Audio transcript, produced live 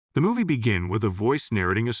The movie begins with a voice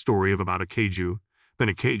narrating a story of about a kaiju, then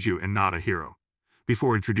a kaiju and not a hero,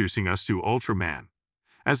 before introducing us to Ultraman.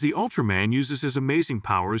 As the Ultraman uses his amazing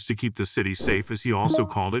powers to keep the city safe, as he also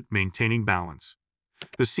called it, maintaining balance.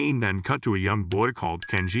 The scene then cut to a young boy called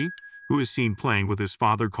Kenji, who is seen playing with his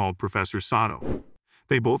father called Professor Sato.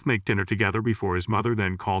 They both make dinner together before his mother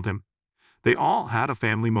then called him. They all had a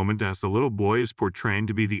family moment as the little boy is portrayed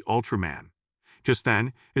to be the Ultraman. Just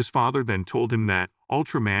then, his father then told him that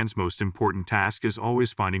Ultraman's most important task is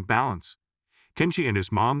always finding balance. Kenji and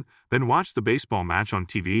his mom then watched the baseball match on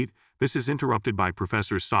TV. This is interrupted by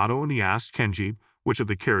Professor Sato, and he asked Kenji which of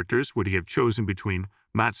the characters would he have chosen between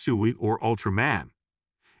Matsui or Ultraman.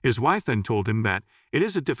 His wife then told him that it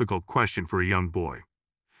is a difficult question for a young boy.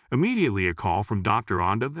 Immediately a call from Dr.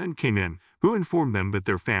 Onda then came in, who informed them that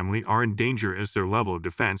their family are in danger as their level of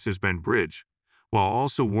defense has been breached, while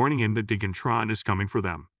also warning him that gigantron is coming for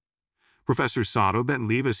them. Professor Sato then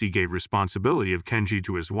leave as he gave responsibility of Kenji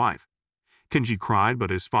to his wife. Kenji cried, but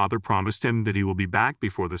his father promised him that he will be back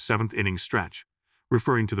before the 7th inning stretch,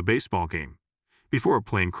 referring to the baseball game, before a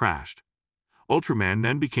plane crashed. Ultraman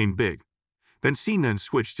then became big. Then scene then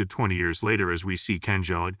switched to 20 years later as we see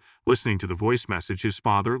Kenji listening to the voice message his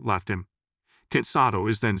father left him. Ken Sato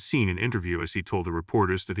is then seen in interview as he told the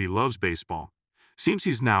reporters that he loves baseball. Seems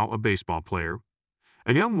he's now a baseball player.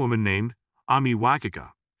 A young woman named Ami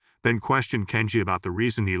Wakika then questioned Kenji about the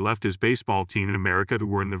reason he left his baseball team in America who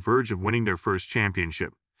were on the verge of winning their first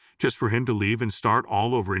championship, just for him to leave and start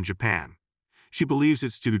all over in Japan. She believes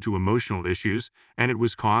it's due to emotional issues and it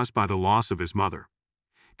was caused by the loss of his mother.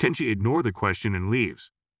 Kenji ignored the question and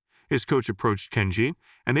leaves. His coach approached Kenji,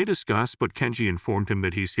 and they discussed, but Kenji informed him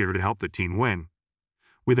that he's here to help the team win.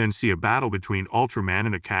 We then see a battle between Ultraman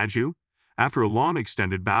and a kaiju. After a long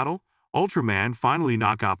extended battle, Ultraman finally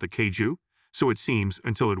knocked out the kaiju, so it seems,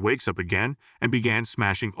 until it wakes up again and began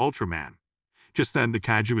smashing Ultraman. Just then the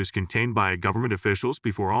kaiju is contained by government officials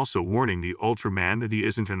before also warning the Ultraman that he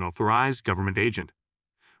isn't an authorized government agent.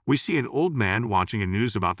 We see an old man watching a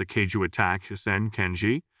news about the kaiju attack. Then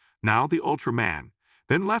Kenji, now the Ultraman,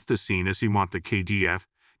 then left the scene as he wants the KDF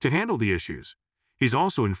to handle the issues. He's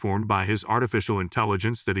also informed by his artificial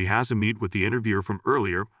intelligence that he has a meet with the interviewer from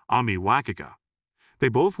earlier, Ami Wakika. They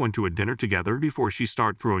both went to a dinner together before she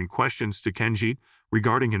started throwing questions to Kenji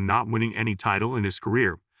regarding him not winning any title in his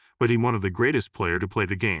career, but he one of the greatest player to play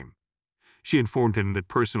the game. She informed him that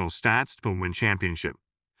personal stats will win championship.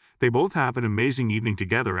 They both have an amazing evening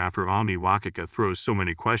together after Ami Wakika throws so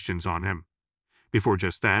many questions on him. Before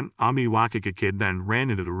just then, Ami Wakika kid then ran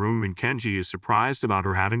into the room and Kenji is surprised about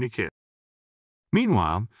her having a kid.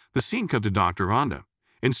 Meanwhile, the scene cut to Dr. Onda,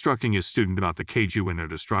 instructing his student about the kaiju and their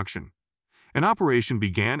destruction. An operation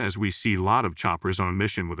began as we see a lot of choppers on a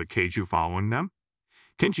mission with a kaiju following them.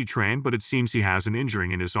 Kenji trained, but it seems he has an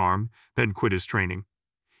injury in his arm, then quit his training.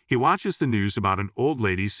 He watches the news about an old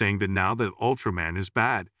lady saying that now that Ultraman is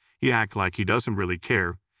bad, he acts like he doesn't really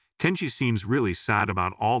care. Kenji seems really sad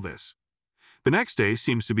about all this. The next day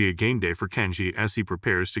seems to be a game day for Kenji as he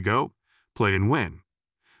prepares to go, play and win.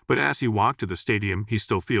 But as he walked to the stadium, he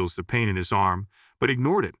still feels the pain in his arm, but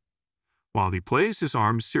ignored it. While he plays, his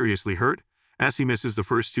arm seriously hurt as he misses the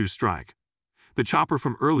first 2 strikes. The chopper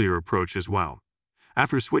from earlier approached as well.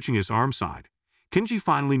 After switching his arm side, Kenji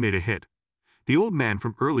finally made a hit. The old man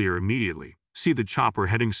from earlier immediately see the chopper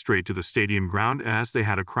heading straight to the stadium ground as they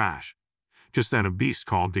had a crash. Just then a beast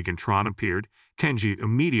called Gigantron appeared. Kenji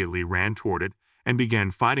immediately ran toward it and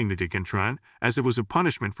began fighting the Gigantron as it was a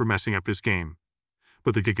punishment for messing up his game.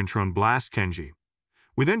 But the Gigantron blasts Kenji.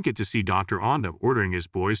 We then get to see Dr. Onda ordering his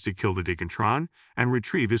boys to kill the Gigantron and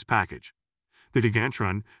retrieve his package. The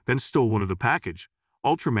Gigantron then stole one of the package.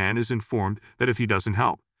 Ultraman is informed that if he doesn't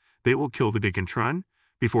help, they will kill the Gigantron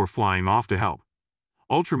before flying off to help.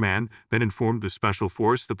 Ultraman then informed the Special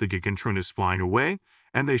Force that the Gigantron is flying away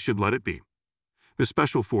and they should let it be. The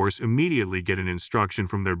Special Force immediately get an instruction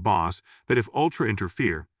from their boss that if Ultra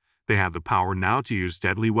interfere, they have the power now to use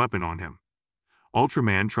deadly weapon on him.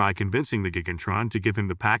 Ultraman try convincing the Gigantron to give him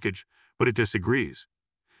the package, but it disagrees.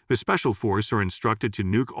 The Special Force are instructed to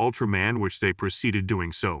nuke Ultraman, which they proceeded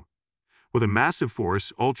doing so. With a massive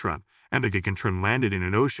force, Ultra and the Gigantron landed in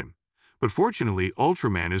an ocean. But fortunately,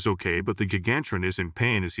 Ultraman is okay, but the Gigantron is in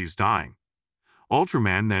pain as he's dying.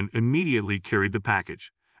 Ultraman then immediately carried the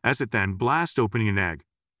package, as it then blast opening an egg.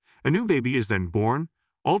 A new baby is then born.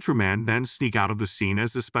 Ultraman then sneak out of the scene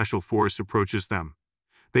as the Special Force approaches them.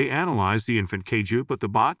 They analyze the infant kaiju, but the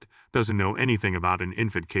bot doesn't know anything about an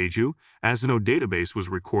infant kaiju, as no database was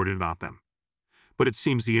recorded about them. But it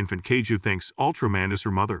seems the infant kaiju thinks Ultraman is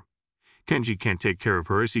her mother. Kenji can't take care of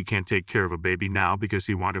her as he can't take care of a baby now because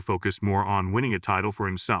he wanted to focus more on winning a title for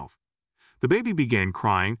himself. The baby began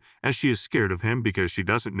crying as she is scared of him because she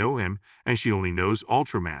doesn't know him and she only knows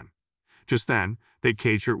Ultraman. Just then, they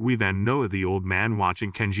cage her. We then know that the old man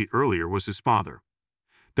watching Kenji earlier was his father.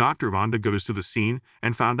 Dr. Rhonda goes to the scene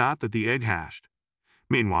and found out that the egg hatched.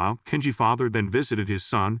 Meanwhile, Kenji's father then visited his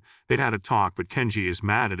son. They'd had a talk, but Kenji is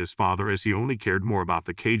mad at his father as he only cared more about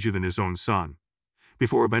the Kaiju than his own son.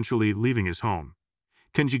 Before eventually leaving his home,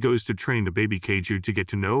 Kenji goes to train the baby Kaiju to get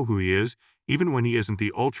to know who he is, even when he isn't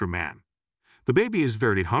the Ultraman. The baby is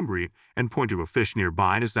very hungry and point to a fish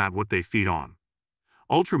nearby and is that what they feed on.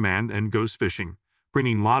 Ultraman then goes fishing,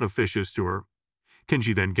 bringing a lot of fishes to her.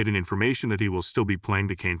 Kenji then getting information that he will still be playing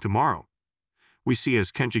the game tomorrow. We see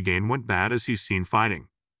as Kenji game went bad as he's seen fighting.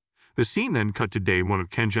 The scene then cut to day one of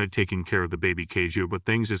Kenji taking care of the baby Kaiju, but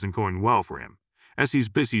things isn't going well for him, as he's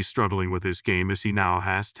busy struggling with his game as he now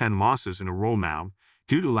has 10 losses in a row now,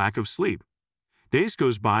 due to lack of sleep. Days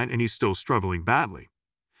goes by and he's still struggling badly.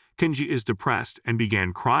 Kenji is depressed and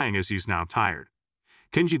began crying as he's now tired.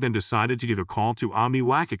 Kenji then decided to give a call to Ami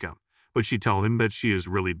Wakika, but she told him that she is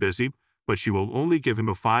really busy, but she will only give him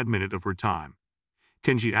a 5 minutes of her time.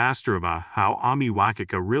 Kenji asked her about how Ami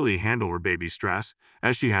Wakika really handle her baby stress,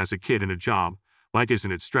 as she has a kid and a job, like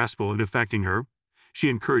isn't it stressful and affecting her? She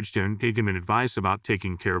encouraged him to give him advice about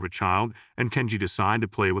taking care of a child, and Kenji decided to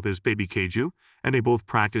play with his baby Kaiju, and they both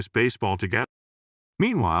practice baseball together.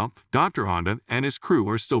 Meanwhile, Dr. Honda and his crew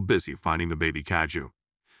are still busy finding the baby Kaiju.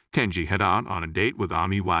 Kenji head out on a date with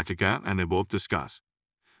Ami Wakika and they both discuss.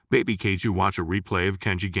 Baby Kaiju watch a replay of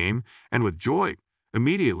Kenji game and with joy,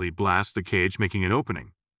 immediately blast the cage making an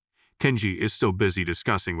opening. Kenji is still busy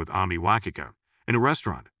discussing with Ami Wakika in a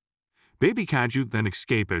restaurant. Baby Kaiju then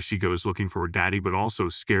escape as she goes looking for her daddy but also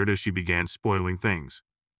scared as she began spoiling things.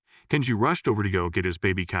 Kenji rushed over to go get his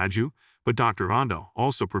baby Kaiju, but Dr. Honda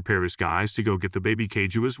also prepared his guys to go get the baby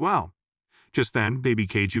Kaiju as well. Just then, baby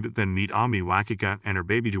Kaiju then meet Ami Wakika and her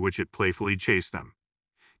baby, to which it playfully chased them.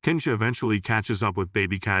 Kenji eventually catches up with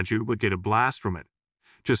baby Kaiju but get a blast from it.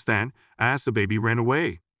 Just then, as the baby ran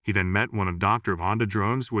away, he then met one of Dr. Honda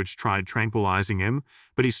drones which tried tranquilizing him,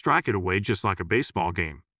 but he struck it away just like a baseball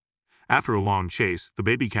game. After a long chase, the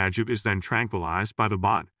baby Kaiju is then tranquilized by the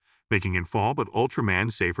bot, making him fall, but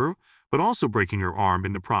Ultraman save her, but also breaking her arm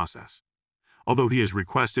in the process. Although he is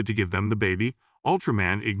requested to give them the baby,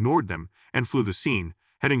 Ultraman ignored them and flew the scene,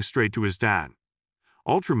 heading straight to his dad.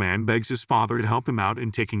 Ultraman begs his father to help him out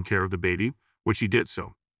in taking care of the baby, which he did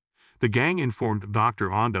so. The gang informed Dr.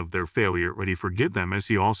 Honda of their failure, but he forgive them as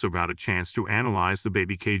he also got a chance to analyze the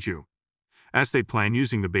baby Kaiju, as they plan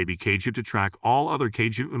using the baby Kaiju to track all other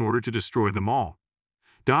Kaiju in order to destroy them all.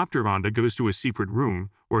 Dr. Honda goes to a secret room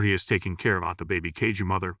where he is taking care of the baby Kaiju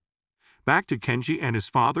mother. Back to Kenji and his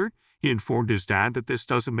father, he informed his dad that this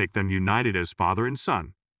doesn't make them united as father and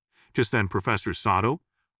son. Just then Professor Sato,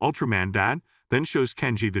 Ultraman dad, then shows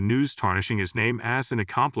Kenji the news tarnishing his name as an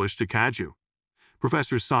accomplice to Kaiju.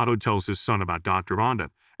 Professor Sato tells his son about Dr.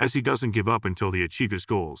 Honda, as he doesn't give up until he achieves his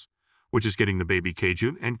goals, which is getting the baby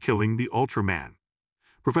Kaiju and killing the Ultraman.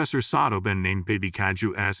 Professor Sato then named baby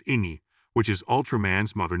Kaiju as Ini, which is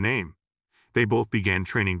Ultraman's mother name. They both began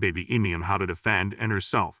training baby Ini on how to defend and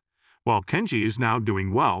herself, while Kenji is now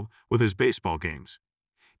doing well with his baseball games.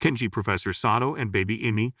 Kenji, Professor Sato, and baby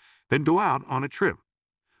Ini then go out on a trip.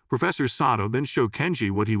 Professor Sato then showed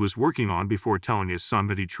Kenji what he was working on before telling his son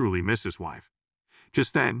that he truly missed his wife.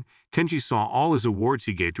 Just then, Kenji saw all his awards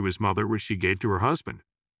he gave to his mother which she gave to her husband.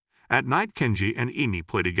 At night, Kenji and Ini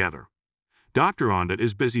play together. Dr. Honda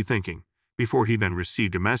is busy thinking, before he then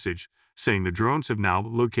received a message saying the drones have now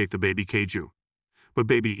located the baby Kaiju. But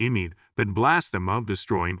baby Ini then blasts them up,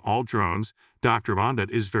 destroying all drones. Dr. Honda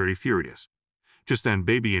is very furious. Just then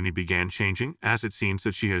baby Ini began changing, as it seems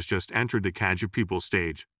that she has just entered the Kaiju pupil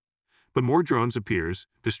stage. But more drones appears,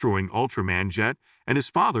 destroying Ultraman Jet, and his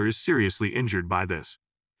father is seriously injured by this.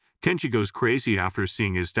 Kenji goes crazy after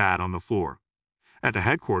seeing his dad on the floor. At the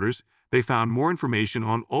headquarters, they found more information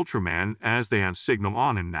on Ultraman as they have signal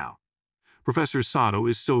on him now. Professor Sato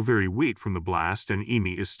is still very weak from the blast and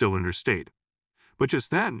Imi is still in her state. But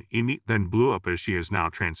just then, Imi then blew up as she is now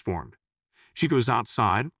transformed. She goes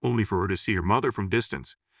outside, only for her to see her mother from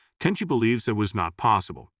distance. Kenji believes that was not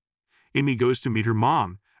possible. Imi goes to meet her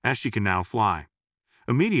mom, as she can now fly.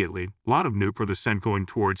 Immediately, a lot of nuke are the sent going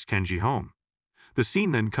towards Kenji home. The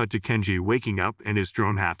scene then cut to Kenji waking up and his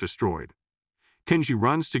drone half destroyed. Kenji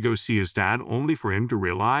runs to go see his dad only for him to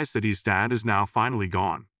realize that his dad is now finally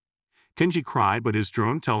gone. Kenji cried, but his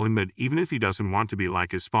drone tell him that even if he doesn't want to be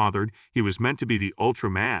like his father, he was meant to be the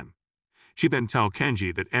Ultraman. She then tells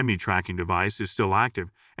Kenji that Emi tracking device is still active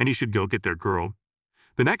and he should go get their girl.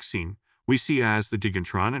 The next scene, we see as the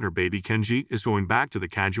gigantron and her baby Kenji is going back to the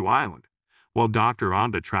Kaiju Island, while Dr.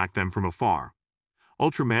 Onda tracked them from afar.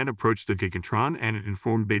 Ultraman approached the gigantron and it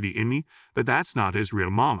informed baby Emi that that's not his real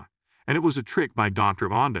mama, and it was a trick by Dr.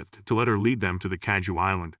 Onda to let her lead them to the Kaiju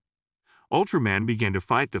Island. Ultraman began to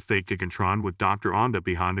fight the fake gigantron with Dr. Onda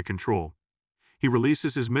behind the control. He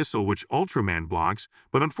releases his missile which Ultraman blocks,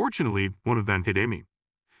 but unfortunately one of them hit Emi,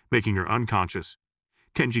 making her unconscious.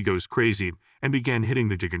 Kenji goes crazy and began hitting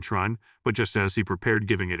the gigantron, but just as he prepared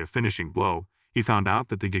giving it a finishing blow, he found out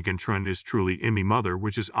that the gigantron is truly Emi mother,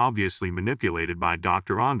 which is obviously manipulated by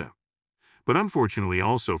Dr. Onda. But unfortunately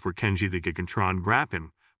also for Kenji, the gigantron grabbed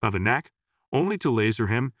him by the neck, only to laser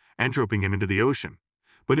him and dropping him into the ocean.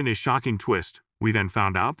 But in a shocking twist, we then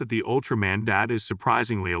found out that the Ultraman dad is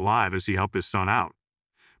surprisingly alive as he helped his son out.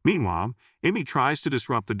 Meanwhile, Emi tries to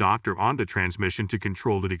disrupt the Dr. Onda transmission to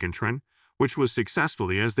control the gigantron, which was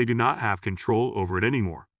successfully as they do not have control over it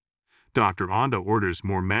anymore. Dr. Onda orders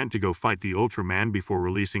more men to go fight the Ultraman before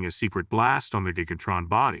releasing a secret blast on the gigantron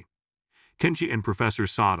body. Kenji and Professor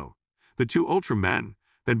Sato, the two Ultramen,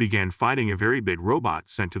 then began fighting a very big robot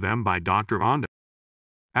sent to them by Dr. Onda.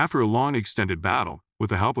 After a long extended battle, with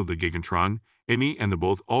the help of the gigantron, Emi and the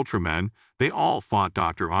both Ultramen, they all fought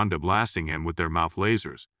Dr. Onda, blasting him with their mouth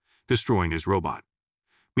lasers, destroying his robot.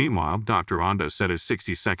 Meanwhile, Dr. Onda set a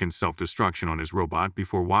 60-second self-destruction on his robot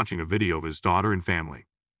before watching a video of his daughter and family.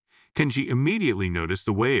 Kenji immediately noticed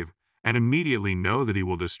the wave and immediately know that he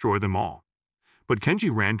will destroy them all. But Kenji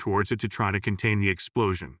ran towards it to try to contain the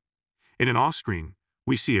explosion. In an off-screen,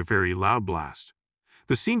 we see a very loud blast.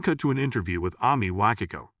 The scene cut to an interview with Ami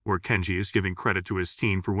Wakiko, where Kenji is giving credit to his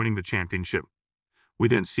team for winning the championship. We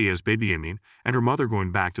then see as baby Emi and her mother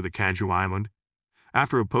going back to the Kaiju Island.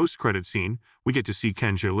 After a post-credit scene, we get to see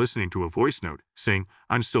Kenji listening to a voice note, saying,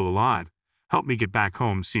 "I'm still alive. Help me get back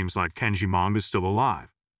home." Seems like Kenji mom is still alive.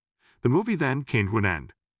 The movie then came to an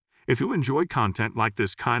end. If you enjoyed content like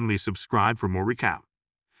this, kindly subscribe for more recap.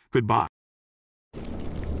 Goodbye.